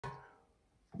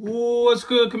What's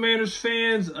good, Commanders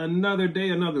fans? Another day,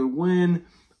 another win.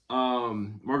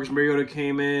 Marcus Mariota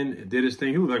came in, did his thing.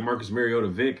 He looked like Marcus Mariota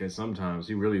Vic at sometimes.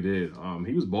 He really did.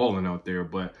 He was balling out there,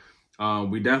 but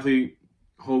we definitely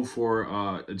hope for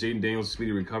Jayden Daniels'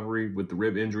 speedy recovery with the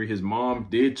rib injury. His mom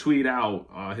did tweet out.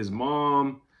 Let me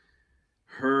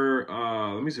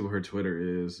see what her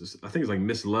Twitter is. I think it's like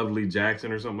Miss Lovely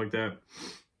Jackson or something like that.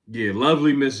 Yeah,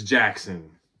 Lovely Miss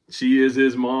Jackson. She is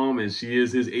his mom, and she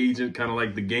is his agent, kind of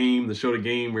like the show The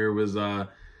Game, where it was, what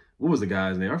was the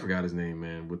guy's name? I forgot his name,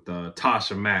 man. With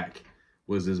Tasha Mack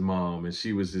was his mom, and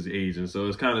she was his agent. So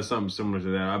it's kind of something similar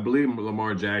to that. I believe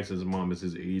Lamar Jackson's mom is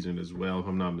his agent as well, if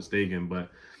I'm not mistaken. But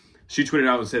she tweeted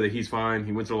out and said that he's fine.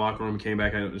 He went to the locker room, came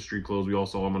back out in the street clothes. We all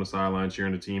saw him on the sideline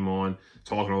cheering the team on,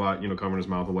 talking a lot, covering his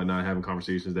mouth and whatnot, having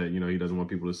conversations that, he doesn't want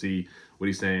people to see what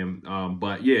he's saying.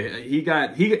 But yeah,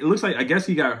 it looks like, I guess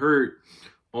he got hurt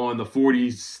on the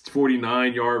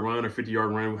 49-yard run or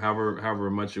 50-yard run, however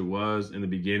much it was in the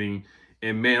beginning.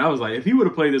 And man, I was like, if he would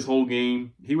have played this whole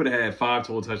game, he would have had 5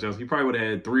 total touchdowns. He probably would have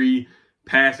had 3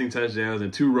 passing touchdowns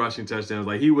and 2 rushing touchdowns.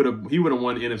 Like he would have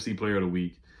won NFC Player of the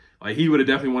Week. Like he would have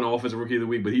definitely won Offensive Rookie of the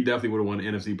Week, but he definitely would have won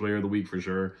NFC Player of the Week for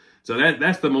sure. So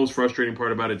that's the most frustrating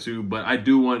part about it too. But I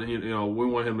do want, we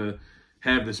want him to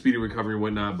have the speedy recovery and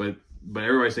whatnot. But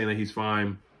everybody's saying that he's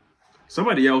fine.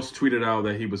 Somebody else tweeted out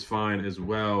that he was fine as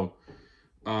well.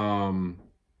 Cameron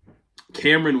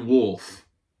Wolf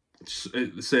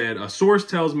said, a source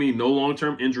tells me no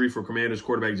long-term injury for Commanders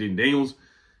quarterback Jayden Daniels.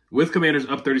 With Commanders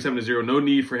up 37-0, no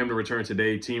need for him to return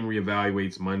today. Team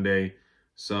reevaluates Monday.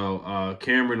 So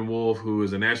Cameron Wolf, who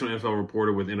is a national NFL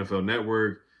reporter with NFL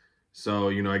Network. So,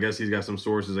 I guess he's got some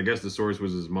sources. I guess the source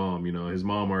was his mom. His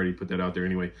mom already put that out there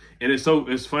anyway. And it's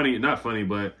funny, not funny,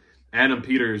 but Adam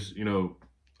Peters,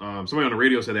 somebody on the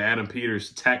radio said that Adam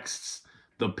Peters texts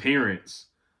the parents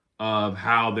of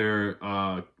how their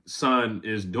son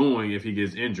is doing if he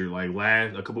gets injured. Like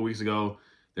a couple weeks ago,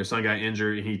 their son got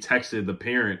injured, and he texted the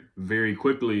parent very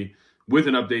quickly with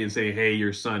an update and saying, hey,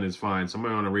 your son is fine.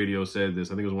 Somebody on the radio said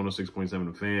this. I think it was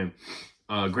 106.7 The Fan.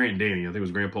 Grant Danny, I think it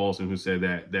was Grant Paulson who said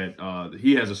that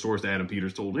he has a source that Adam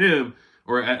Peters told him,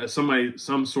 or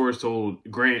some source told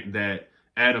Grant that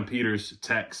Adam Peters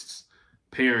texts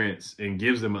parents and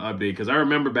gives them an update. Because I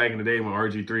remember back in the day when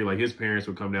RG3, like his parents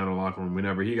would come down to the locker room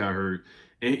whenever he got hurt.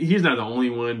 And he's not the only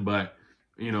one, but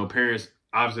parents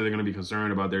obviously they're going to be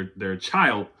concerned about their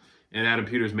child, and Adam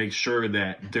Peters makes sure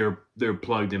that they're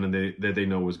plugged in and that they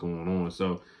know what's going on.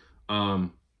 So,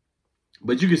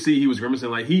 but you can see he was grimacing.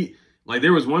 Like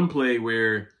there was one play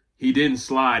where he didn't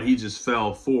slide, he just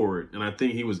fell forward, and I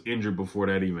think he was injured before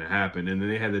that even happened. And then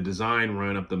they had the design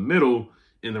run up the middle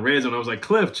in the red zone. I was like,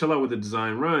 Cliff, chill out with the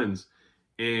design runs.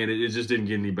 And it just didn't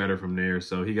get any better from there.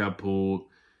 So he got pulled.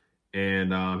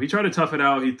 And he tried to tough it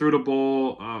out. He threw the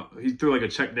ball. He threw like a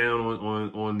check down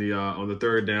on the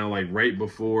third down, like right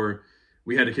before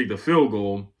we had to kick the field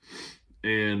goal.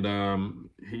 And,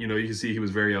 you can see he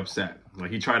was very upset. Like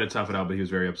he tried to tough it out, but he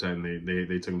was very upset. And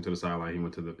they took him to the sideline. He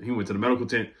went to the medical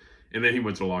tent. And then he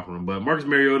went to the locker room. But Marcus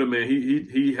Mariota, man,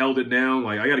 he held it down.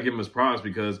 Like I got to give him his props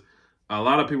because a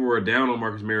lot of people were down on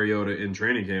Marcus Mariota in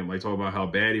training camp, like talking about how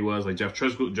bad he was. Like Jeff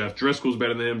Driscoll's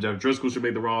better than him. Jeff Driscoll should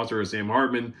make the roster, or Sam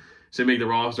Hartman should make the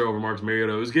roster over Marcus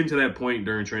Mariota. It was getting to that point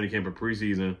during training camp or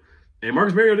preseason. And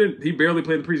Marcus Mariota, he barely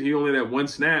played the preseason. He only had 1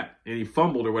 snap, and he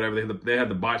fumbled or whatever. They had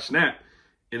the botch snap,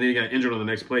 and then he got injured on the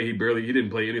next play. He didn't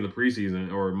play any of the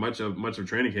preseason or much of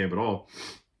training camp at all.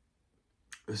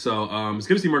 So it's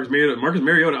good to see Marcus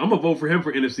Mariota. I'm going to vote for him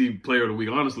for NFC Player of the Week,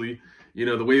 honestly.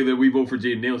 The way that we vote for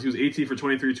Jayden Daniels, he was 18 for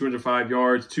 23, 205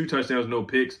 yards, 2 touchdowns, no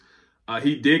picks.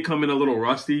 He did come in a little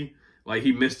rusty. Like,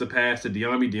 he missed a pass to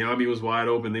Diami. Diami was wide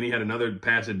open. Then he had another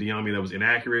pass to Diami that was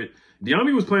inaccurate.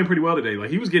 Diami was playing pretty well today.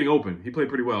 Like, he was getting open. He played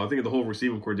pretty well. I think the whole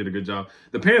receiving corps did a good job.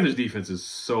 The Panthers' defense is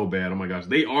so bad. Oh, my gosh.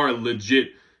 They are legit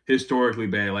historically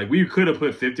bad. Like, we could have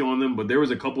put 50 on them, but there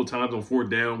was a couple times on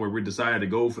 4th down where we decided to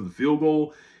go for the field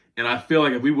goal. And I feel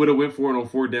like if we would have went for it on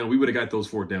 4th down, we would have got those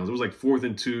 4th downs. It was like 4th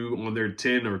and 2 on their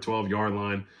 10 or 12-yard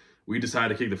line. We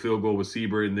decided to kick the field goal with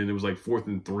Siebert, and then it was like 4th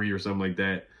and 3 or something like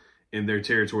that in their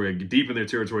territory, deep in their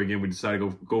territory again. We decided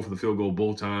to go for the field goal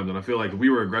both times. And I feel like if we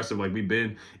were aggressive like we've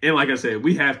been, and like I said,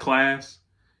 we have class.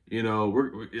 I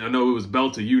know it was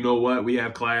belt to you-know-what. We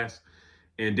have class.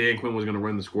 And Dan Quinn was going to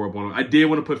run the score up on him. I did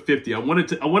want to put 50. I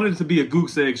wanted it to be a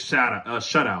goose egg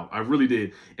shutout. I really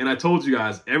did. And I told you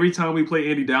guys, every time we play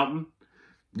Andy Dalton,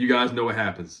 you guys know what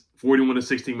happens.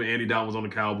 41-16 when Andy Dalton was on the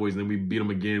Cowboys, and then we beat him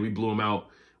again. We blew him out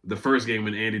the first game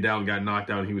when Andy Dalton got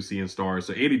knocked out and he was seeing stars.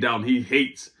 So Andy Dalton, he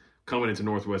hates coming into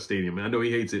Northwest Stadium. And I know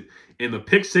he hates it. And the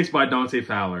pick 6 by Dante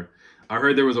Fowler, I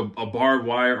heard there was a barbed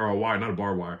wire, or a wire, not a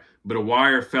barbed wire, but a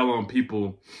wire fell on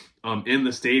people in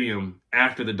the stadium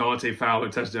after the Dante Fowler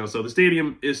touchdown. So the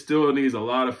stadium still needs a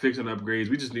lot of fixing upgrades.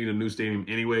 We just need a new stadium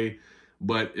anyway.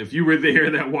 But if you were there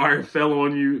and that wire fell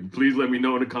on you, please let me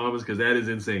know in the comments, because that is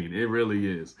insane. It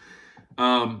really is.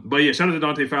 But yeah, shout out to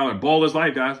Dante Fowler. Ball is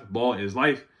life, guys. Ball is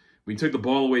life. We took the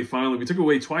ball away finally. We took it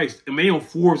away twice. Emmanuel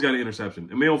Forbes got an interception.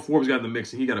 Emmanuel Forbes got in the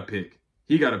mix, and he got a pick.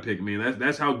 He got a pick, man.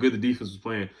 That's how good the defense was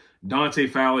playing. Dante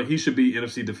Fowler, he should be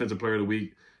NFC Defensive Player of the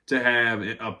Week. To have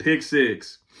a pick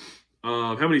six.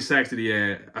 How many sacks did he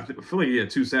have? I feel like he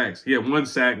had 2 sacks. He had 1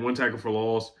 sack, 1 tackle for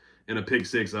loss, and a pick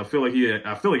six. I feel like he had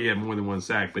more than 1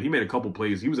 sack, but he made a couple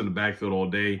plays. He was in the backfield all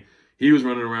day. He was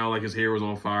running around like his hair was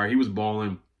on fire. He was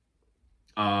balling.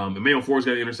 Emmanuel Forbes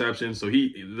got an interception, so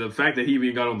the fact that he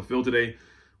even got on the field today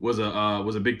was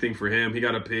a big thing for him. He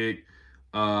got a pick.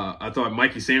 I thought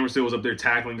Mikey Samerson was up there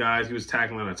tackling guys. He was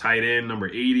tackling a tight end, number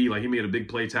 80. Like, he made a big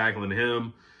play tackling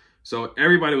him. So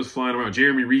everybody was flying around.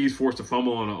 Jeremy Reeves forced a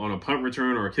fumble on a punt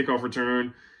return or a kickoff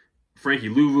return. Frankie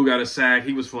Louvu got a sack.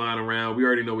 He was flying around. We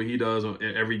already know what he does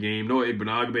every game. Noah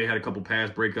Igbenogbe had a couple pass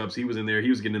breakups. He was in there. He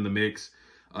was getting in the mix.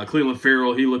 Cleveland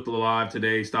Farrell, he looked alive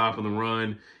today, stopping the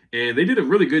run. And they did a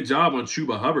really good job on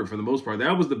Chuba Hubbard for the most part.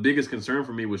 That was the biggest concern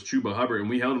for me, was Chuba Hubbard, and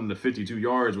we held him to 52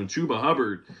 yards when Chuba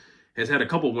Hubbard has had a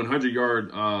couple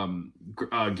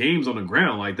 100-yard games on the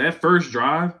ground. Like, that first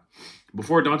drive,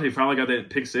 before Dante Fowler got that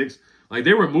pick six, like,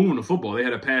 they were moving the football. They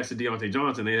had a pass to Deontay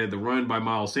Johnson. They had the run by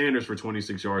Miles Sanders for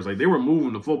 26 yards. Like, they were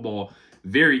moving the football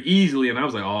very easily, and I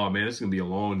was like, oh, man, this is going to be a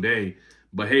long day.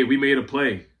 But, hey, we made a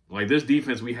play. Like, this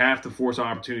defense, we have to force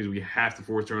opportunities. We have to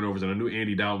force turnovers, and I knew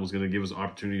Andy Dalton was going to give us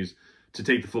opportunities to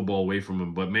take the football away from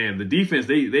him. But, man, the defense,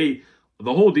 the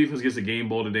whole defense gets a game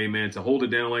ball today, man, to hold it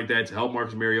down like that, to help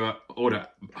Marcus Mariota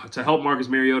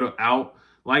out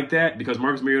like that, because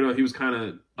Marcus Mariota, he was kind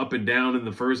of up and down in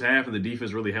the first half, and the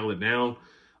defense really held it down.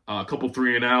 A couple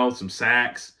 3-and-outs, some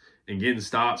sacks, and getting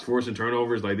stops, forcing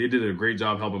turnovers. Like, they did a great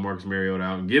job helping Marcus Mariota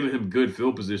out and giving him good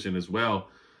field position as well.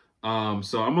 So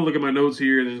I'm going to look at my notes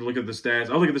here and then look at the stats.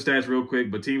 I'll look at the stats real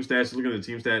quick, but team stats, looking at the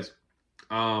team stats.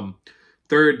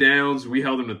 Third downs, we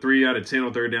held them to 3 out of 10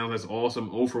 on third downs. That's awesome.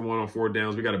 0 for 1 on 4th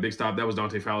downs. We got a big stop. That was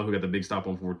Dante Fowler who got the big stop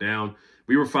on 4th down.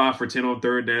 We were 5 for 10 on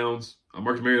third downs.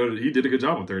 Marcus Mariota, he did a good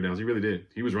job on third downs. He really did.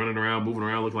 He was running around, moving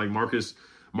around, looking like Marcus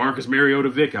Mariota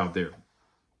Vic out there.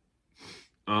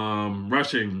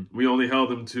 Rushing, we only held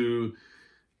them to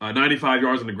 95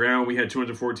 yards on the ground. We had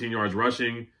 214 yards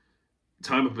rushing.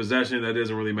 Time of possession, that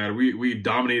doesn't really matter. We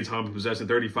dominated time of possession,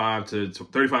 35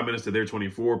 minutes to their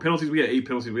 24. Penalties, we had 8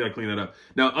 penalties. We got to clean that up.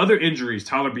 Now, other injuries,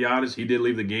 Tyler Biadasz, he did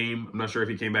leave the game. I'm not sure if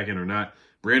he came back in or not.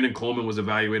 Brandon Coleman was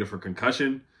evaluated for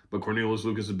concussion, but Cornelius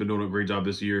Lucas has been doing a great job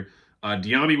this year.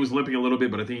 Diami was limping a little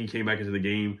bit, but I think he came back into the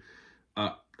game.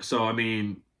 So, I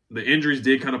mean, the injuries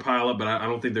did kind of pile up, but I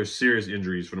don't think they're serious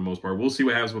injuries for the most part. We'll see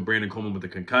what happens with Brandon Coleman with the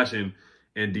concussion.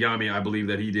 And Diami, I believe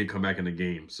that he did come back in the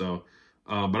game. So,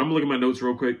 but I'm going to look at my notes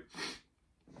real quick.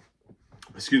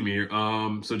 Excuse me here.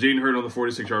 So Jayden Hurd on the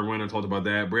 46-yard run. I talked about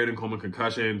that. Brandon Coleman,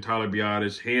 concussion. Tyler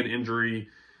Biadasz, hand injury.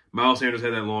 Miles Sanders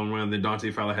had that long run. Then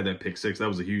Dante Fowler had that pick six. That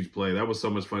was a huge play. That was so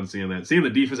much fun seeing that. Seeing the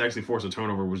defense actually force a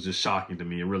turnover was just shocking to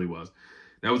me. It really was.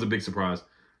 That was a big surprise.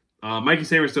 Mikey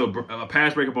Sanders still a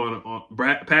pass breakup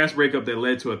that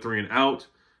led to a 3-and-out.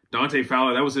 Dante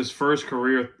Fowler, that was his first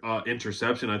career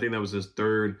interception. I think that was his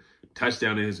 3rd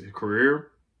touchdown in his career.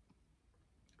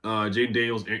 Jayden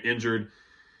Daniels injured,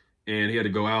 and he had to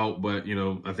go out, but, you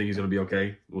know, I think he's going to be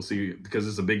okay. We'll see, because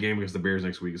it's a big game against the Bears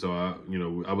next week, so,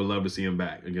 I would love to see him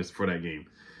back for that game.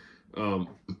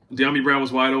 De'Ami Brown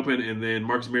was wide open, and then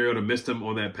Marcus Mariota missed him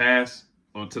on that pass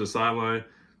to the sideline.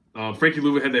 Frankie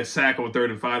Louvu had that sack on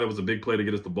 3rd and 5. That was a big play to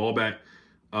get us the ball back.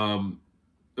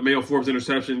 Emmanuel Forbes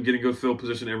interception, getting good field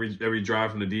position every drive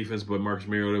from the defense, but Marcus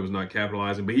Mariota was not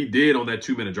capitalizing. But he did on that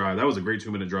 2-minute drive. That was a great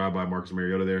 2-minute drive by Marcus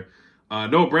Mariota there.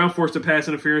 Noah Brown forced a pass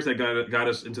interference that got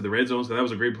us into the red zone, so that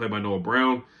was a great play by Noah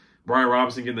Brown. Brian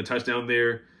Robinson getting the touchdown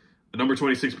there. The number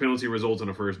 26 penalty results in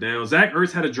a 1st down. Zach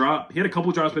Ertz had a drop. He had a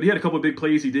couple drops, but he had a couple big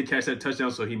plays. He did catch that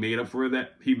touchdown, so he made up for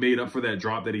that. He made up for that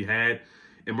drop that he had.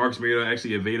 And Marcus Mariota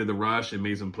actually evaded the rush and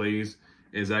made some plays.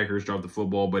 And Zach Ertz dropped the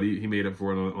football, but he made up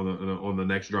for it on the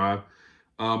next drive.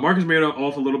 Marcus Mariota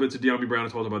off a little bit to De'Ami Brown. I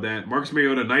talked about that. Marcus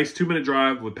Mariota, nice 2-minute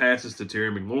drive with passes to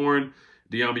Terry McLaurin,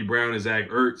 De'Ami Brown, and Zach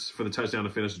Ertz for the touchdown to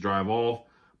finish the drive off.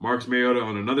 Marcus Mariota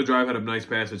on another drive had a nice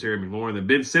pass to Terry McLaurin. Then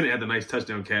Ben Sinnott had the nice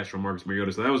touchdown catch from Marcus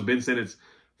Mariota. So that was Ben Sinnott's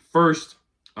first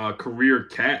career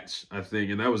catch, I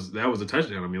think, and that was a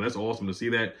touchdown. I mean, that's awesome to see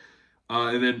that.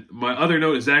 And then my other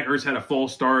note is Zach Ertz had a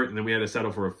false start, and then we had to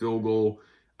settle for a field goal.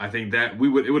 I think that it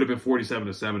would have been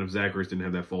 47-7 if Zach Ertz didn't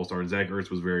have that false start. And Zach Ertz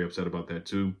was very upset about that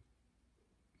too.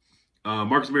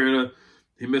 Marcus Mariota,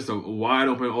 he missed a wide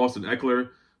open Austin Eckler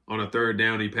on a third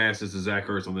down. He passes to Zach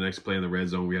Ertz on the next play in the red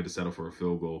zone. We had to settle for a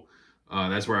field goal.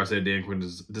 That's where I said Dan Quinn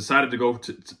decided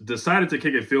to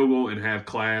kick a field goal and have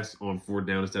class on fourth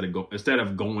down instead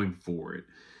of going for it.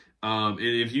 And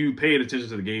if you paid attention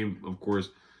to the game, of course,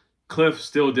 Cliff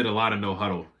still did a lot of no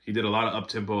huddle. He did a lot of up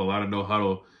tempo, a lot of no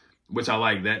huddle, which I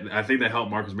like. That I think that helped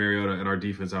Marcus Mariota and our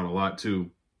defense out a lot too.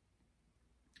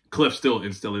 Cliff still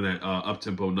instilling that up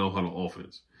tempo, no huddle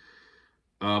offense.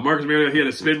 Marcus Mariota, he had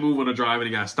a spin move on a drive and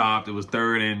he got stopped. It was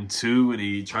 3rd and 2, and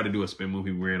he tried to do a spin move.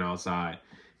 He ran outside,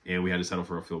 and we had to settle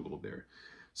for a field goal there.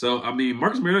 So I mean,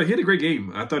 Marcus Mariota, he had a great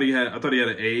game. I thought he got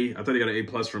an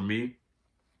A+ from me,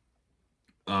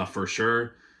 for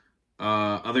sure.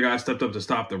 Other guys stepped up to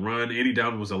stop the run. Andy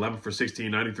Dalton was 11 for 16,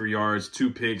 93 yards,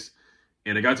 2 picks,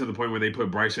 and it got to the point where they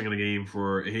put Bryce Young in the game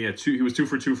he was 2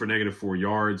 for 2 for -4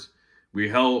 yards. We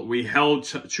held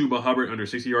Chuba Hubbard under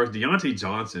 60 yards. Deontay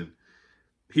Johnson,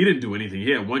 he didn't do anything. He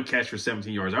had 1 catch for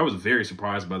 17 yards. I was very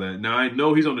surprised by that. Now, I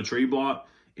know he's on the trade block,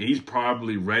 and he's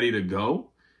probably ready to go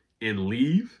and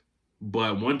leave,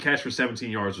 but 1 catch for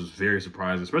 17 yards was very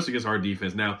surprising, especially against our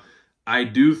defense. Now, I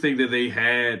do think that they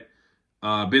had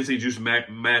Ben St. Juste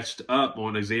matched up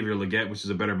on Xavier Legette, which is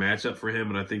a better matchup for him,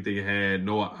 and I think they had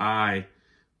Noah I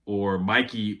or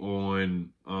Mikey on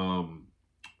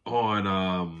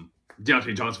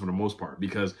Deontay Johnson for the most part,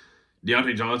 because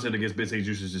Deontay Johnson against Ben St.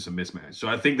 Juste is just a mismatch. So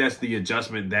I think that's the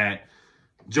adjustment that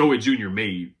Joey Jr.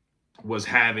 made, was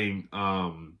having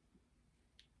Noah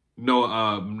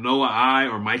I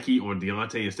or Mikey on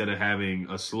Deontay instead of having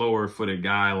a slower-footed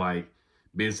guy like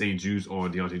Ben St. Juste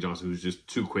on Deontay Johnson, who's just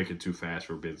too quick and too fast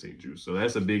for Ben St. Juste. So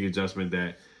that's a big adjustment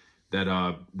that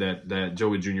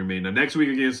Joey Jr. made. Now, next week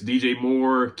against DJ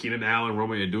Moore, Keenan Allen,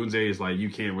 Rome Odunze, is like you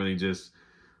can't really just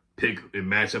pick and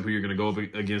match up who you're going to go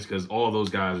against, because all of those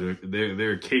guys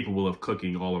they're capable of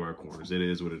cooking all of our corners. It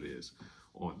is what it is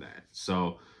on that.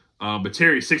 So, but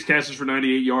Terry, 6 catches for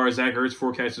 98 yards. Zach Ertz,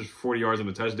 4 catches for 40 yards and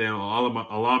a touchdown.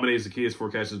 Olamide Zaccheaus,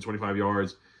 4 catches for 25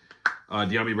 yards.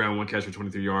 De'Ami Brown, 1 catch for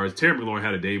 23 yards. Terry McLaurin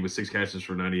had a day with 6 catches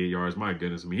for 98 yards. My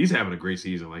goodness, I mean, he's having a great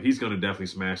season. Like, he's going to definitely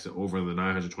smash the over the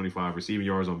 925 receiving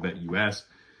yards on BetUS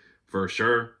for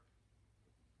sure.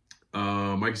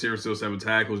 Mike Sarah still 7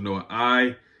 tackles. Noah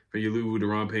I. Fayulu,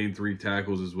 Deron Payne, 3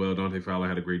 tackles as well. Dante Fowler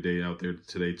had a great day out there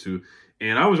today, too.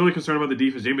 And I was really concerned about the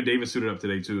defense. Jamin Davis suited up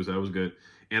today, too, so that was good.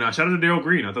 And shout out to Darrell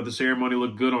Green. I thought the ceremony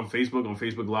looked good on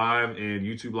Facebook Live and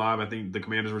YouTube Live. I think the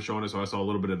Commanders were showing it, so I saw a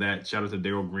little bit of that. Shout out to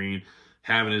Darrell Green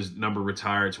having his number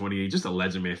retired, 28. Just a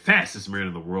legend, man. Fastest man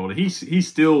in the world. And he's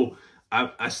still,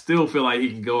 I still feel like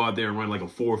he can go out there and run like a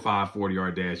 4.5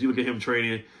 40-yard dash. You look at him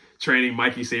training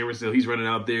Mikey Sanders still. He's running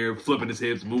out there, flipping his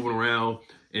hips, moving around,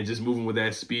 and just moving with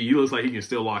that speed. He looks like he can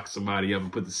still lock somebody up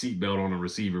and put the seatbelt on a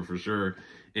receiver for sure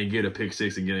and get a pick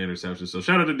 6 and get an interception. So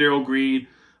shout out to Darrell Green.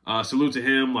 Salute to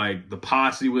him. Like, the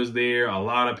posse was there. A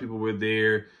lot of people were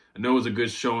there. I know it was a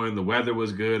good showing. The weather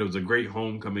was good. It was a great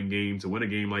homecoming game. To win a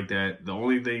game like that, the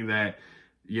only thing that,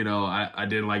 I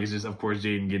didn't like is just, of course,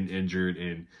 Jayden getting injured.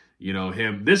 And,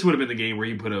 him. This would have been the game where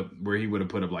he would have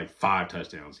put up like 5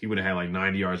 touchdowns. He would have had like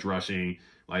 90 yards rushing.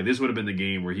 Like, this would have been the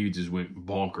game where he just went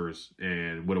bonkers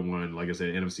and would have won, like I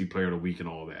said, NFC Player of the Week and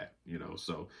all that,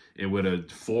 So it would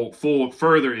have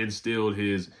further instilled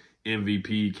his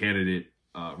MVP candidate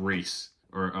race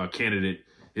or candidate,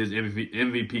 his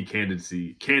MVP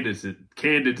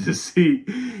candidacy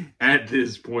at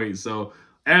this point. So,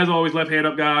 as always, left hand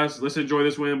up, guys. Let's enjoy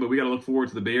this win, but we got to look forward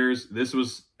to the Bears.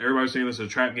 Everybody was saying this is a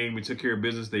trap game. We took care of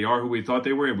business. They are who we thought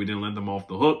they were, and we didn't let them off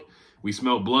the hook. We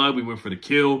smelled blood. We went for the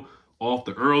kill off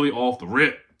the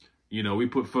rip. We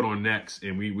put foot on necks,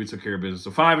 and we took care of business.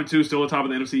 So 5-2, still on top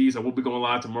of the NFC East. I will be going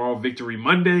live tomorrow. Victory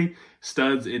Monday,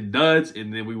 studs and duds,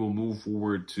 and then we will move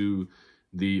forward to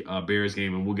the Bears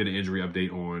game, and we'll get an injury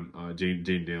update on Jayden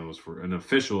Daniels for an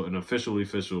official injury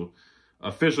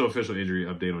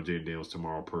update on Jayden Daniels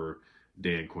tomorrow per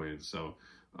Dan Quinn. So,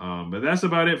 but that's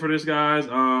about it for this, guys.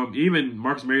 Even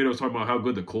Marcus Mariota was talking about how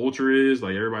good the culture is.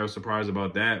 Like, everybody was surprised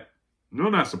about that. No,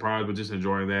 not surprised, but just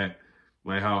enjoying that.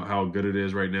 Like, how good it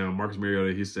is right now. Marcus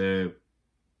Mariota, he said,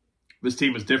 this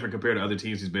team is different compared to other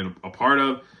teams he's been a part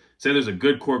of. Said there's a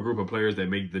good core group of players that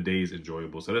make the days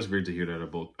enjoyable. So that's great to hear that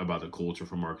about the culture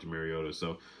from Marcus Mariota.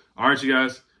 So, all right, you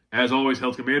guys. As always,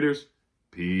 Health Commanders,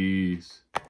 peace.